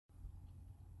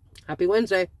Happy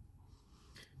Wednesday.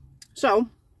 So,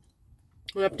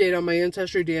 an update on my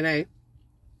Ancestry DNA.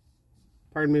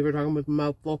 Pardon me for talking with a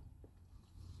mouthful.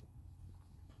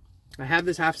 I have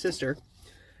this half-sister,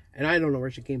 and I don't know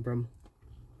where she came from.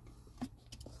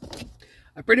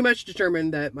 I pretty much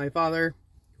determined that my father,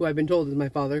 who I've been told is my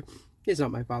father, is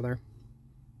not my father.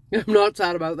 I'm not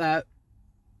sad about that.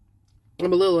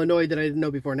 I'm a little annoyed that I didn't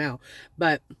know before now,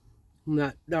 but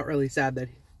I'm not really sad that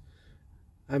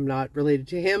I'm not related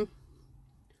to him,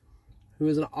 who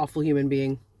is an awful human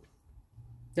being.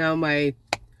 Now, my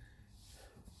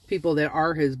people that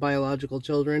are his biological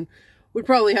children would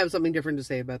probably have something different to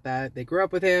say about that. They grew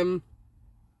up with him.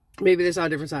 Maybe they saw a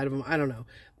different side of him. I don't know.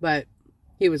 But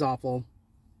he was awful.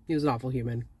 He was an awful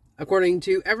human. According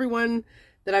to everyone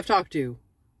that I've talked to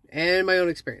and my own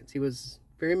experience, he was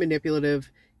very manipulative.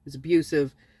 He was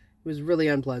abusive. He was really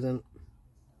unpleasant.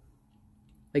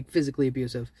 Like physically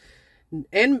abusive.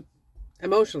 And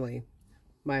emotionally.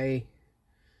 My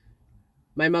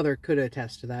mother could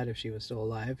attest to that if she was still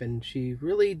alive. And she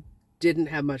really didn't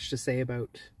have much to say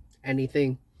about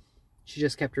anything. She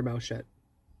just kept her mouth shut,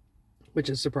 which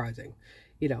is surprising,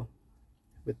 you know,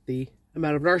 with the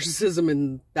amount of narcissism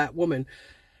in that woman.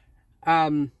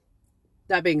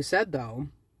 That being said, though,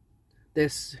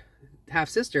 this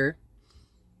half-sister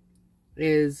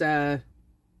is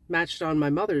matched on my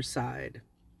mother's side.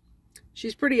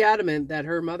 She's pretty adamant that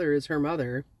her mother is her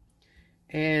mother,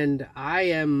 and I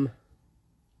am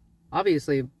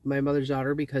obviously my mother's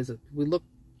daughter because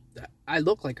I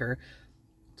look like her.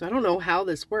 So I don't know how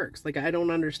this works. Like, I don't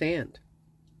understand.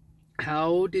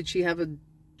 How did she have a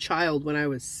child when I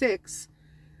was 6?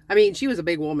 I mean, she was a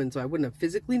big woman, so I wouldn't have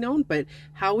physically known, but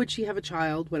how would she have a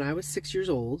child when I was 6 years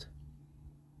old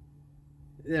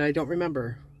that I don't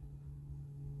remember?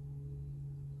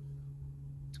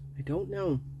 I don't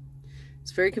know.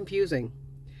 It's very confusing.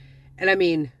 And I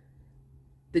mean,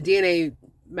 the DNA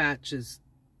match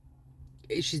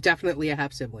she's definitely a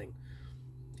half-sibling.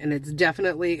 And it's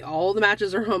definitely, all the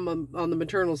matches are on the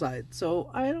maternal side. So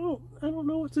I don't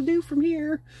know what to do from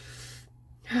here.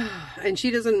 And she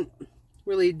doesn't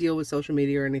really deal with social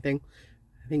media or anything.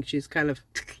 I think she's kind of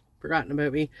forgotten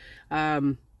about me.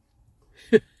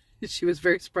 She was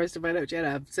very surprised to find out she had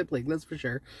a sibling, that's for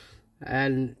sure.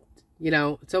 And, you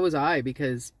know, so was I,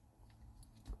 because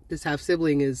this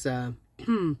half-sibling is, I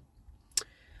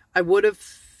would have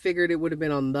figured it would have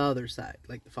been on the other side,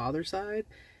 like the father's side.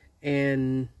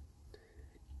 And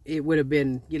it would have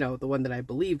been, you know, the one that I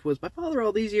believed was my father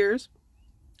all these years,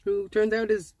 who turns out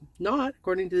is not,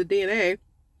 according to the DNA.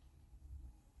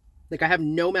 Like, I have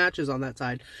no matches on that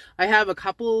side. I have a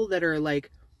couple that are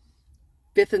like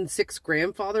 5th and 6th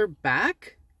grandfather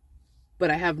back,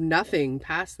 but I have nothing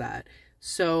past that.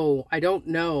 So I don't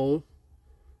know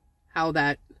how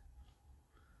that...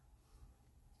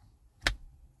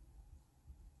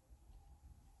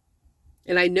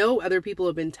 And I know other people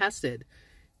have been tested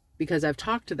because I've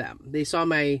talked to them. They saw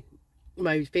my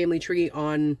family tree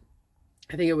on,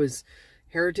 I think it was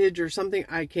Heritage or something.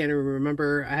 I can't even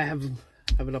remember. I haven't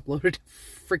uploaded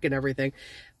freaking everything.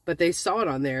 But they saw it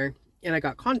on there, and I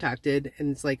got contacted,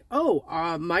 and it's like, oh,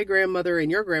 my grandmother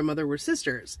and your grandmother were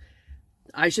sisters.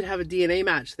 I should have a DNA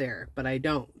match there, but I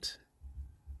don't.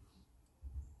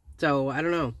 So, I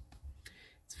don't know.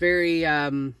 It's very,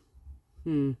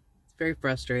 it's very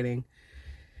frustrating.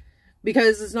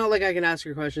 Because it's not like I can ask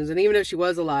her questions. And even if she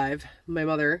was alive, my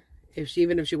mother,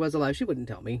 even if she was alive, she wouldn't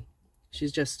tell me.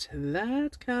 She's just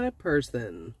that kind of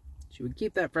person. She would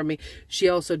keep that from me. She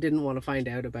also didn't want to find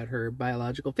out about her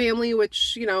biological family,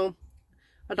 which, you know,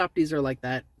 adoptees are like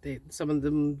that. Some of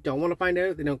them don't want to find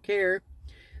out. They don't care.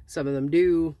 Some of them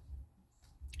do.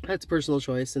 That's a personal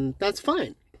choice, and that's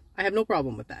fine. I have no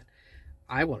problem with that.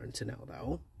 I wanted to know,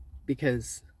 though,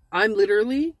 because I'm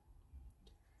literally...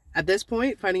 at this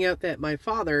point, finding out that my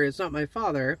father is not my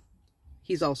father,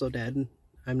 he's also dead.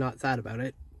 I'm not sad about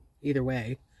it. Either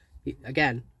way.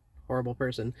 Again, horrible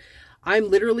person.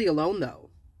 I'm literally alone, though.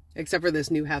 Except for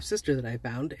this new half-sister that I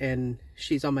found. And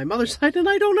she's on my mother's side, and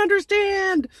I don't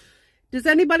understand! Does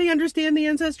anybody understand the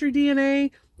Ancestry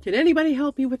DNA? Can anybody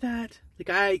help me with that? Like,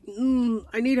 I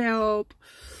need help.